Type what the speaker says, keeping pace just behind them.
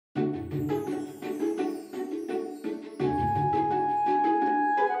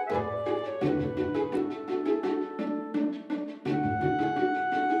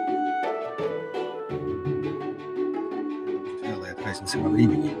разницы во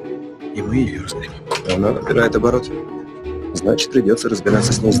времени, и мы ее разгромим. Она набирает обороты. Значит, придется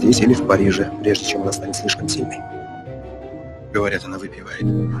разбираться с ней здесь или в Париже, прежде чем она станет слишком сильной. Говорят, она выпивает.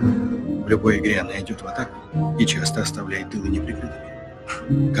 В любой игре она идет в атаку и часто оставляет тылы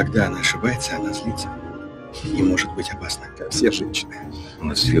неприкрытыми. Когда она ошибается, она злится. И может быть опасна. Как все женщины. У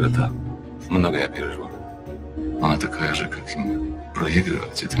нас Errata многое пережила. Она такая же, как и мы.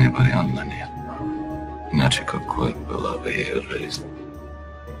 Проигрывать — это не вариант на ней. Иначе какой была бы ее жизнь?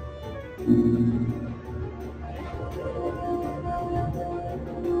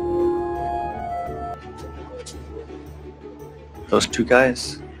 Those two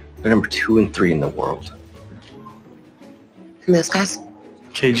guys, they're number 2 and 3 in the world. And those guys?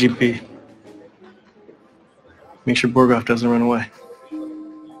 KGB. Make sure Borgoff doesn't run away.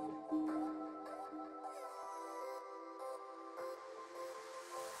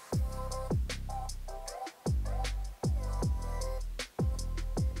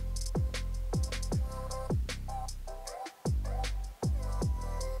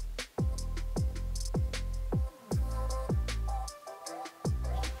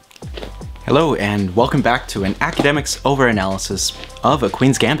 Hello and welcome back to an academic's overanalysis of A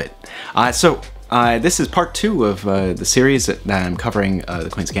Queen's Gambit. This is part 2 of the series that I'm covering the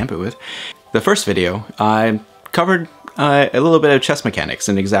Queen's Gambit with. The first video I covered a little bit of chess mechanics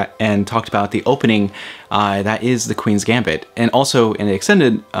and talked about the opening that is the Queen's Gambit, and also in the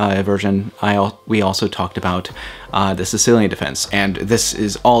extended version we also talked about the Sicilian defense, and this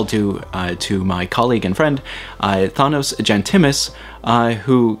is all due to my colleague and friend Thanos Gentimus,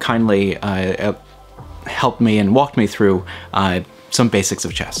 who kindly helped me and walked me through some basics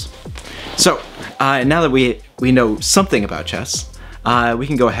of chess. So now that we know something about chess, we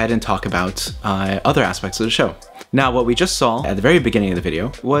can go ahead and talk about other aspects of the show. Now, what we just saw at the very beginning of the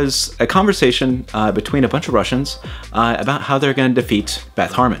video was a conversation between a bunch of Russians about how they're going to defeat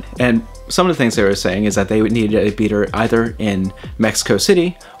Beth Harmon. And some of the things they were saying is that they would need to beat her either in Mexico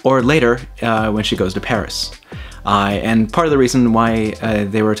City or later when she goes to Paris. And part of the reason why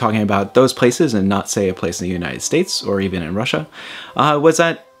they were talking about those places and not, say, a place in the United States or even in Russia was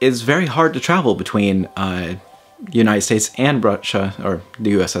that it's very hard to travel between United States and Russia, or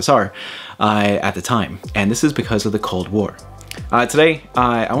the USSR, at the time. And this is because of the Cold War. Today,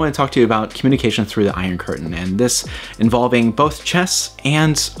 I want to talk to you about communication through the Iron Curtain, and this involving both chess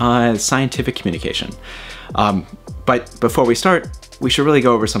and scientific communication. But before we start, we should really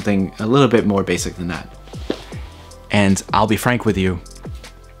go over something a little bit more basic than that. And I'll be frank with you.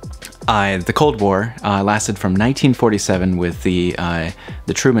 The Cold War lasted from 1947 with the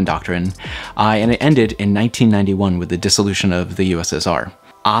Truman Doctrine, and it ended in 1991 with the dissolution of the USSR.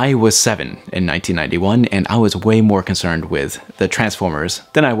 I was 7 in 1991, and I was way more concerned with the Transformers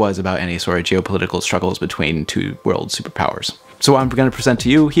than I was about any sort of geopolitical struggles between two world superpowers. So what I'm going to present to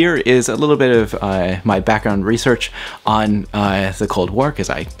you here is a little bit of my background research on the Cold War, because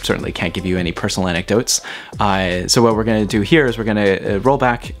I certainly can't give you any personal anecdotes. So what we're going to do here is we're going to roll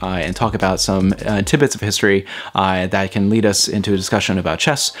back and talk about some tidbits of history that can lead us into a discussion about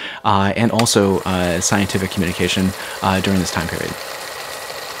chess and also scientific communication during this time period.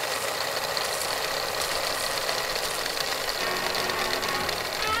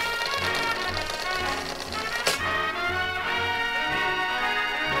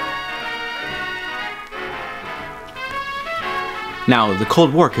 Now, the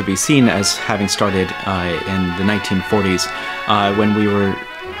Cold War could be seen as having started in the 1940s when we were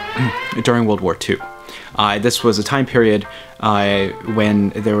during World War II. This was a time period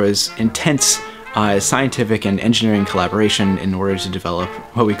when there was intense scientific and engineering collaboration in order to develop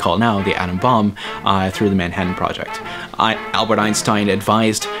what we call now the atom bomb through the Manhattan Project. Albert Einstein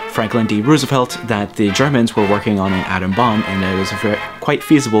advised Franklin D. Roosevelt that the Germans were working on an atom bomb, and it was quite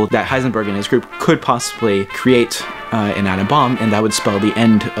feasible that Heisenberg and his group could possibly create an atom bomb, and that would spell the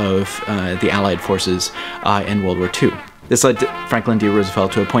end of the Allied forces in World War II. This led Franklin D.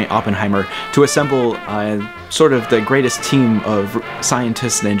 Roosevelt to appoint Oppenheimer to assemble sort of the greatest team of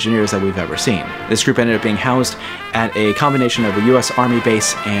scientists and engineers that we've ever seen. This group ended up being housed at a combination of a US Army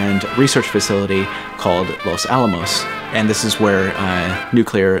base and research facility called Los Alamos. And this is where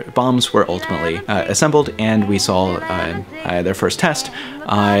nuclear bombs were ultimately assembled, and we saw their first test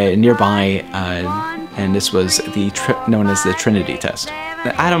nearby, and this was known as the Trinity test.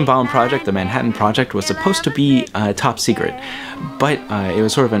 The atom bomb project, the Manhattan Project, was supposed to be top secret, but it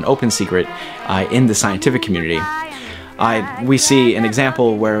was sort of an open secret in the scientific community. We see an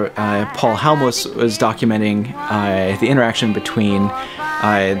example where Paul Helm was documenting the interaction between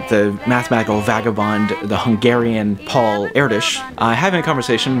the mathematical vagabond, the Hungarian Paul Erdős, having a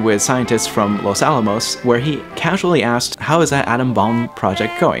conversation with scientists from Los Alamos, where he casually asked, "How is that atom bomb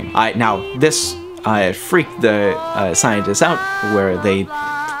project going?" Now, this freaked the scientists out, where they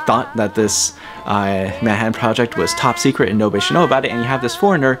thought that this Manhattan Project was top secret and nobody should know about it, and you have this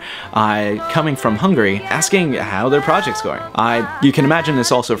foreigner coming from Hungary asking how their project's going. You can imagine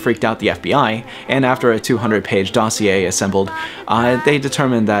this also freaked out the FBI, and after a 200-page dossier assembled, they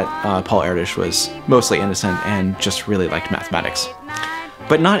determined that Paul Erdős was mostly innocent and just really liked mathematics.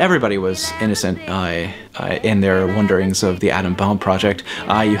 But not everybody was innocent in their wonderings of the atom bomb project.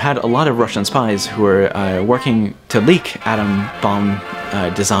 You had a lot of Russian spies who were working to leak atom bomb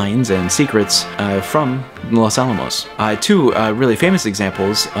designs and secrets from Los Alamos. Two really famous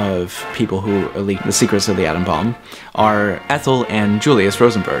examples of people who leaked the secrets of the atom bomb are Ethel and Julius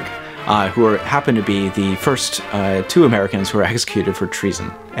Rosenberg, who happen to be the first two Americans who were executed for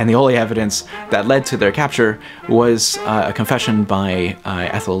treason. And the only evidence that led to their capture was a confession by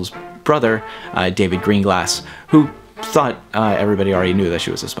Ethel's brother, David Greenglass, who thought everybody already knew that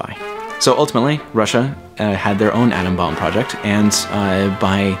she was a spy. So ultimately, Russia had their own atom bomb project, and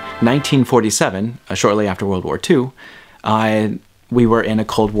by 1947, shortly after World War II, we were in a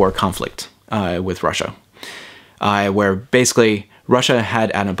Cold War conflict with Russia, where basically Russia had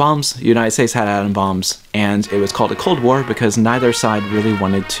atom bombs, the United States had atom bombs, and it was called a Cold War because neither side really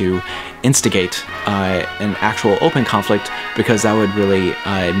wanted to instigate an actual open conflict, because that would really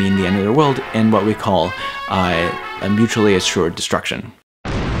mean the end of the world in what we call a mutually assured destruction.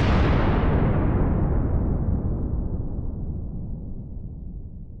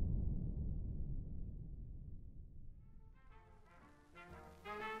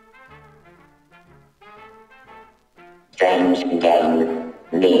 Strange game.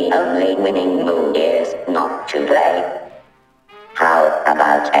 The only winning move is not to play. How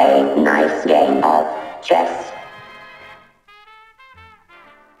about a nice game of chess?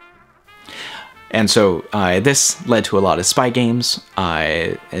 And so this led to a lot of spy games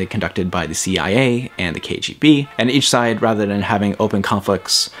conducted by the CIA and the KGB, and each side, rather than having open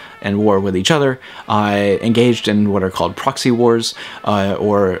conflicts and war with each other, engaged in what are called proxy wars,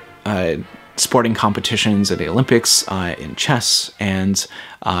 or sporting competitions at the Olympics, in chess, and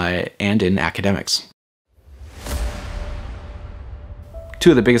in academics.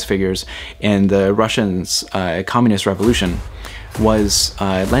 Two of the biggest figures in the Russian communist revolution was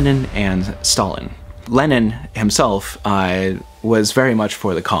Lenin and Stalin. Lenin himself was very much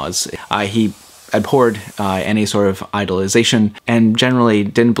for the cause. He abhorred any sort of idolization and generally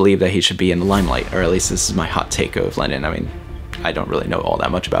didn't believe that he should be in the limelight, or at least this is my hot take of Lenin. I mean, I don't really know all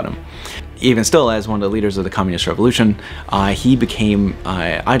that much about him. Even still, as one of the leaders of the communist revolution, he became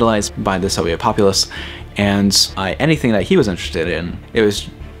idolized by the Soviet populace, and anything that he was interested in, it was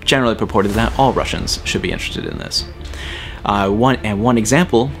generally purported that all Russians should be interested in this. One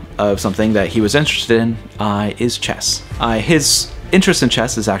example of something that he was interested in is chess. His interest in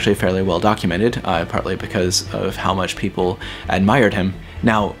chess is actually fairly well documented, partly because of how much people admired him.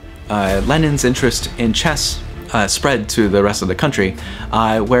 Now, Lenin's interest in chess spread to the rest of the country,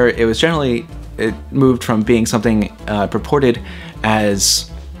 where it was generally, it moved from being something purported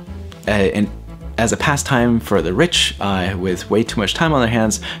as a pastime for the rich with way too much time on their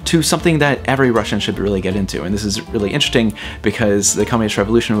hands, to something that every Russian should really get into. And this is really interesting because the communist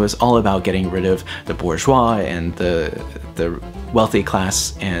revolution was all about getting rid of the bourgeois and the wealthy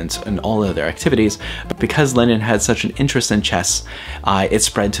class and all of their activities. But because Lenin had such an interest in chess, it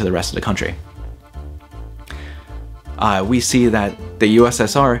spread to the rest of the country. We see that the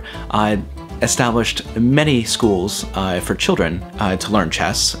USSR established many schools for children to learn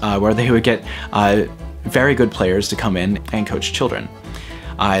chess, where they would get very good players to come in and coach children.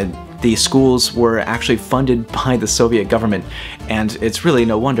 These schools were actually funded by the Soviet government, and it's really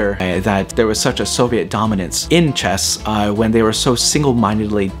no wonder that there was such a Soviet dominance in chess when they were so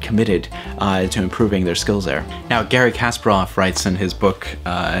single-mindedly committed to improving their skills there. Now, Garry Kasparov writes in his book,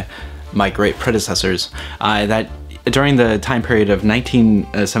 My Great Predecessors, that during the time period of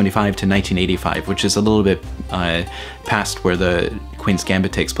 1975 to 1985, which is a little bit past where the Queen's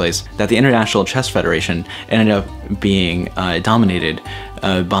Gambit takes place, that the International Chess Federation ended up being dominated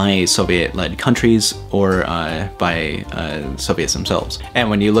by Soviet-led countries or by Soviets themselves. And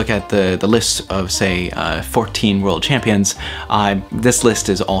when you look at the list of, say, 14 world champions, this list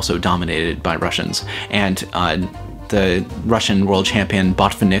is also dominated by Russians. And the Russian world champion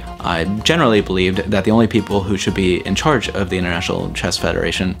Botvinnik generally believed that the only people who should be in charge of the International Chess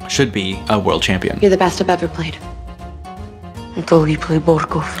Federation should be a world champion. You're the best I've ever played.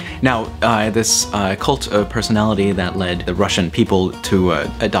 Now, this cult of personality that led the Russian people to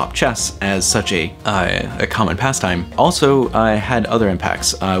adopt chess as such a common pastime also had other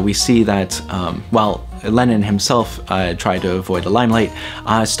impacts. We see that while Lenin himself tried to avoid the limelight,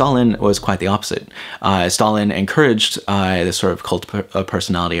 Stalin was quite the opposite. Stalin encouraged this sort of cult of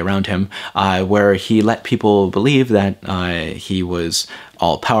personality around him, where he let people believe that he was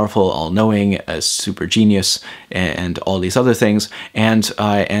all-powerful, all-knowing, a super genius, and all these other things, and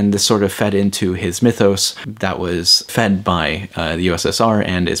this sort of fed into his mythos that was fed by the USSR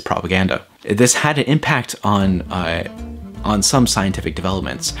and its propaganda. This had an impact on some scientific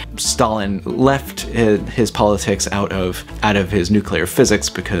developments. Stalin left his politics out of his nuclear physics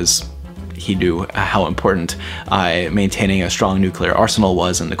because he knew how important maintaining a strong nuclear arsenal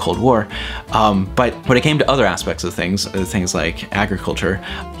was in the Cold War. But when it came to other aspects of things like agriculture,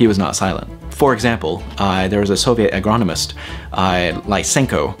 he was not silent. For example, there was a Soviet agronomist,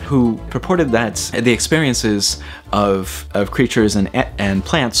 Lysenko, who purported that the experiences of creatures and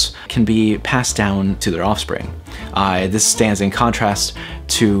plants can be passed down to their offspring. This stands in contrast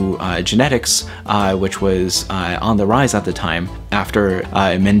to genetics, which was on the rise at the time after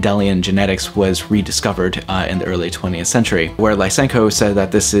Mendelian genetics was rediscovered in the early 20th century, where Lysenko said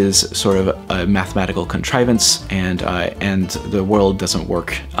that this is sort of a mathematical contrivance and the world doesn't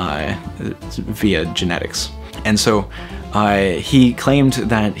work via genetics. And so he claimed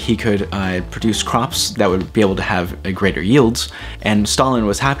that he could produce crops that would be able to have greater yields, and Stalin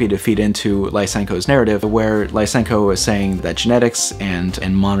was happy to feed into Lysenko's narrative, where Lysenko was saying that genetics and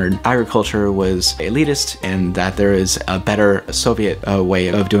modern agriculture was elitist and that there is a better Soviet way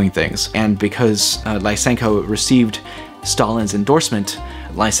of doing things. And because Lysenko received Stalin's endorsement,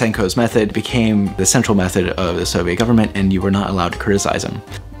 Lysenko's method became the central method of the Soviet government, and you were not allowed to criticize him.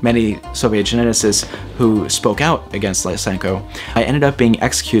 Many Soviet geneticists who spoke out against Lysenko ended up being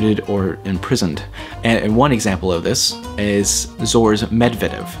executed or imprisoned. And one example of this is Zhores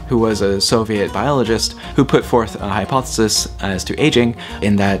Medvedev, who was a Soviet biologist who put forth a hypothesis as to aging,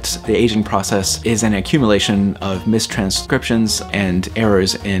 in that the aging process is an accumulation of mistranscriptions and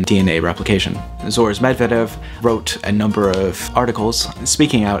errors in DNA replication. Zhores Medvedev wrote a number of articles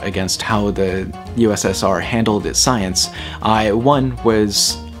speaking out against how the USSR handled its science. One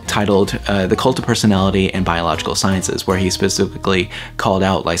was titled The Cult of Personality in Biological Sciences, where he specifically called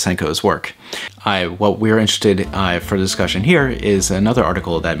out Lysenko's work. What we're interested for discussion here is another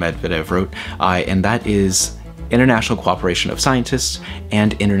article that Medvedev wrote, and that is International Cooperation of Scientists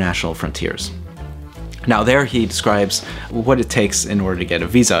and International Frontiers. Now there he describes what it takes in order to get a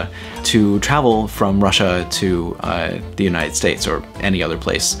visa to travel from Russia to the United States or any other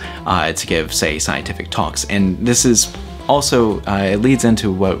place to give, say, scientific talks. And this is also, it leads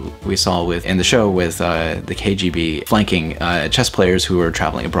into what we saw in the show with the KGB flanking chess players who were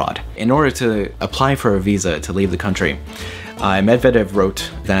traveling abroad. In order to apply for a visa to leave the country, Medvedev wrote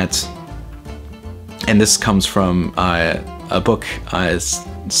that, and this comes from a book,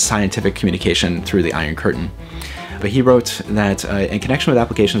 Scientific Communication Through the Iron Curtain. But he wrote that in connection with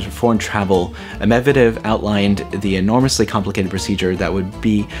applications for foreign travel, Medvedev outlined the enormously complicated procedure that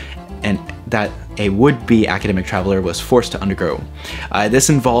a would-be academic traveler was forced to undergo. This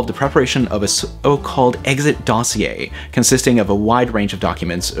involved the preparation of a so-called exit dossier, consisting of a wide range of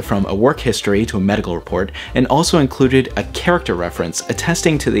documents from a work history to a medical report, and also included a character reference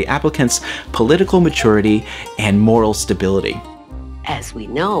attesting to the applicant's political maturity and moral stability. As we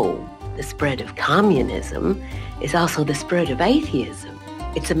know, the spread of communism is also the spread of atheism.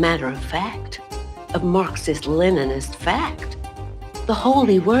 It's a matter of fact, of Marxist-Leninist fact. The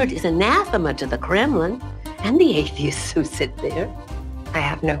holy word is anathema to the Kremlin and the atheists who sit there. I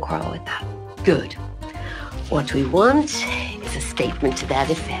have no quarrel with that. Good. What we want is a statement to that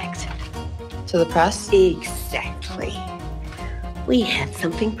effect. To the press? Exactly. We had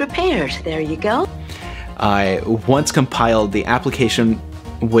something prepared. There you go. Once compiled, the application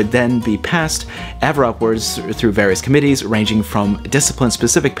would then be passed ever upwards through various committees, ranging from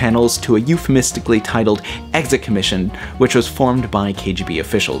discipline-specific panels to a euphemistically titled Exit Commission, which was formed by KGB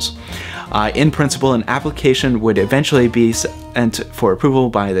officials. In principle, an application would eventually be sent for approval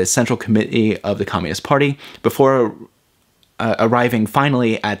by the Central Committee of the Communist Party, before arriving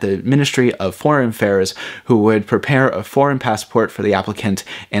finally at the Ministry of Foreign Affairs, who would prepare a foreign passport for the applicant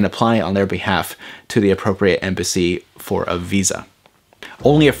and apply on their behalf to the appropriate embassy for a visa.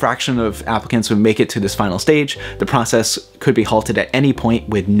 Only a fraction of applicants would make it to this final stage. The process could be halted at any point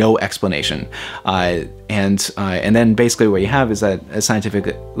with no explanation. And then basically what you have is that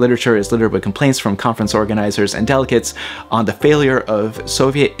scientific literature is littered with complaints from conference organizers and delegates on the failure of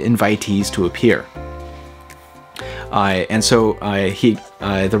Soviet invitees to appear. And so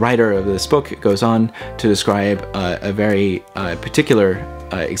the writer of this book goes on to describe a very particular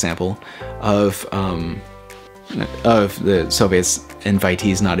example of the Soviets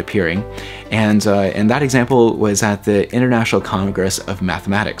invitees not appearing, and that example was at the International Congress of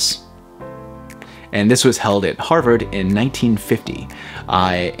Mathematics. And this was held at Harvard in 1950,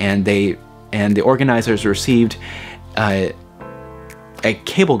 and the organizers received a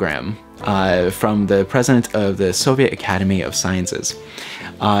cablegram from the president of the Soviet Academy of Sciences,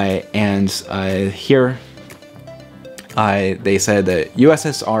 here they said that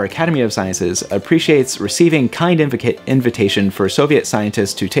USSR Academy of Sciences appreciates receiving kind invitation for Soviet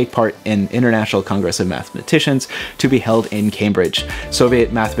scientists to take part in International Congress of Mathematicians to be held in Cambridge.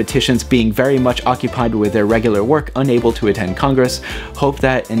 Soviet mathematicians, being very much occupied with their regular work, unable to attend Congress, hope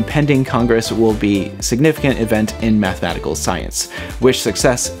that impending Congress will be a significant event in mathematical science. Wish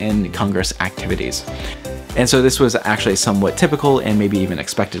success in Congress activities. And so this was actually somewhat typical and maybe even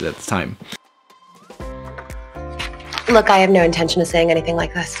expected at the time. Look, I have no intention of saying anything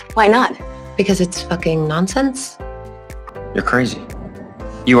like this. Why not? Because it's fucking nonsense. You're crazy.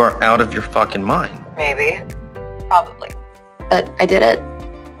 You are out of your fucking mind. Maybe. Probably. But I did it.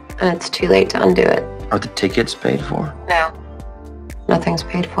 And it's too late to undo it. Are the tickets paid for? No. Nothing's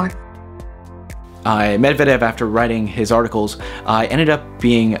paid for. Medvedev, after writing his articles, ended up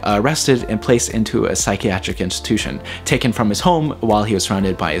being arrested and placed into a psychiatric institution, taken from his home while he was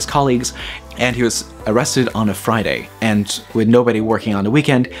surrounded by his colleagues, and he was arrested on a Friday. And with nobody working on the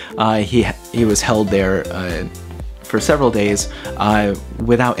weekend, he was held there for several days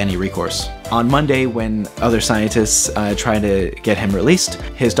without any recourse. On Monday, when other scientists tried to get him released,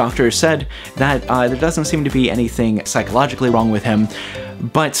 his doctor said that there doesn't seem to be anything psychologically wrong with him,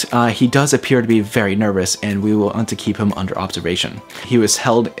 but he does appear to be very nervous, and we will want to keep him under observation. He was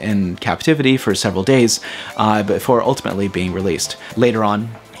held in captivity for several days before ultimately being released. Later on,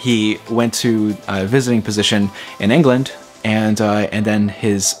 he went to a visiting position in England, and then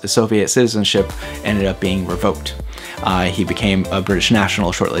his Soviet citizenship ended up being revoked. He became a British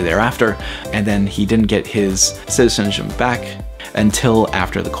national shortly thereafter, and then he didn't get his citizenship back until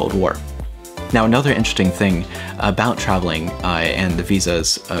after the Cold War. Now, another interesting thing about traveling and the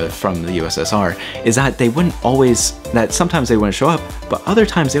visas from the USSR is that they wouldn't always, that sometimes they wouldn't show up, but other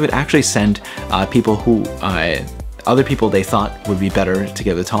times they would actually send people who, other people they thought would be better to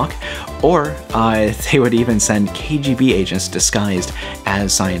give a talk, or they would even send KGB agents disguised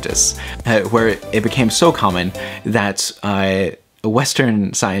as scientists, where it became so common that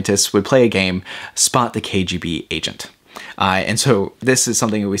Western scientists would play a game, Spot the KGB Agent. And so this is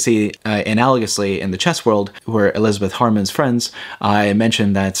something that we see analogously in the chess world, where Elizabeth Harman's friends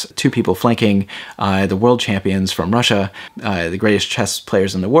mentioned that two people flanking the world champions from Russia, the greatest chess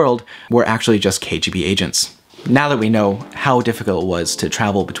players in the world, were actually just KGB agents. Now that we know how difficult it was to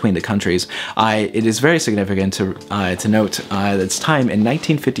travel between the countries, it is very significant to note this time in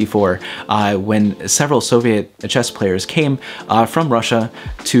 1954 when several Soviet chess players came from Russia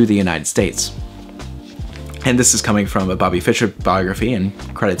to the United States. And this is coming from a Bobby Fischer biography, and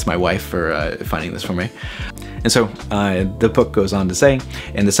credits my wife for finding this for me. And so the book goes on to say,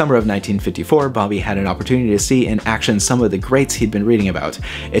 in the summer of 1954, Bobby had an opportunity to see in action some of the greats he'd been reading about.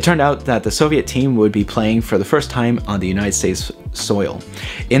 It turned out that the Soviet team would be playing for the first time on the United States soil.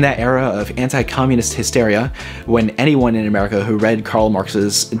 In that era of anti-communist hysteria, when anyone in America who read Karl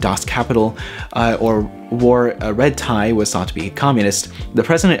Marx's Das Kapital or wore a red tie was thought to be communist, the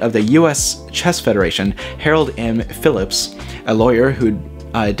president of the U.S. Chess Federation, Harold M. Phillips, a lawyer who'd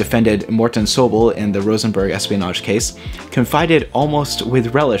defended Morton Sobel in the Rosenberg espionage case, confided almost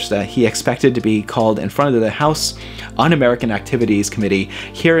with relish that he expected to be called in front of the House Un-American Activities Committee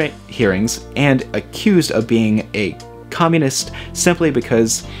hearings and accused of being a communist simply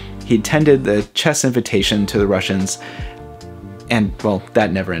because he tended the chess invitation to the Russians, and, well,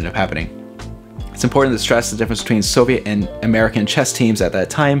 that never ended up happening. It's important to stress the difference between Soviet and American chess teams at that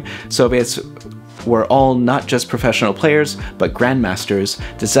time. Soviets were all not just professional players, but grandmasters,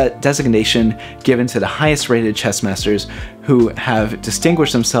 designation given to the highest rated chess masters who have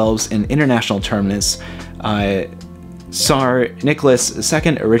distinguished themselves in international tournaments. Tsar Nicholas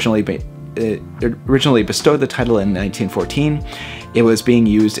II originally bestowed the title in 1914. It was being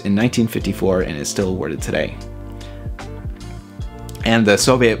used in 1954 and is still awarded today. And the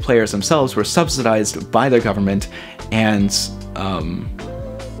Soviet players themselves were subsidized by their government and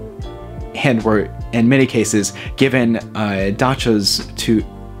were, in many cases, given dachas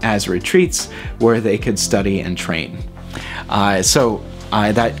as retreats where they could study and train. So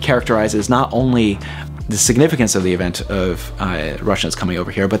that characterizes not only the significance of the event of Russians coming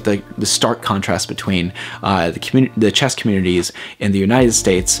over here, but the stark contrast between the chess communities in the United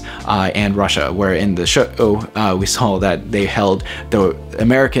States and Russia, where in the show we saw that they held the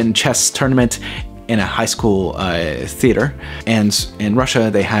American chess tournament in a high school theater, and in Russia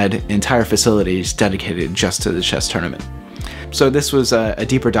they had entire facilities dedicated just to the chess tournament. So this was a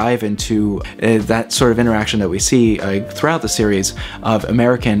deeper dive into that sort of interaction that we see throughout the series of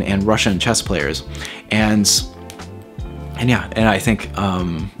American and Russian chess players, and I think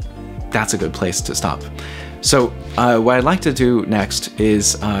that's a good place to stop. So what I'd like to do next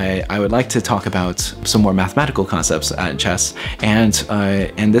is I would like to talk about some more mathematical concepts in chess, and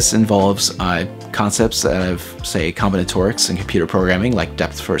this involves concepts of, say, combinatorics and computer programming, like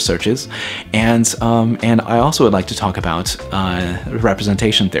depth-first searches, and I also would like to talk about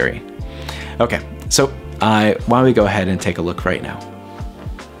representation theory. Okay, so why don't we go ahead and take a look right now.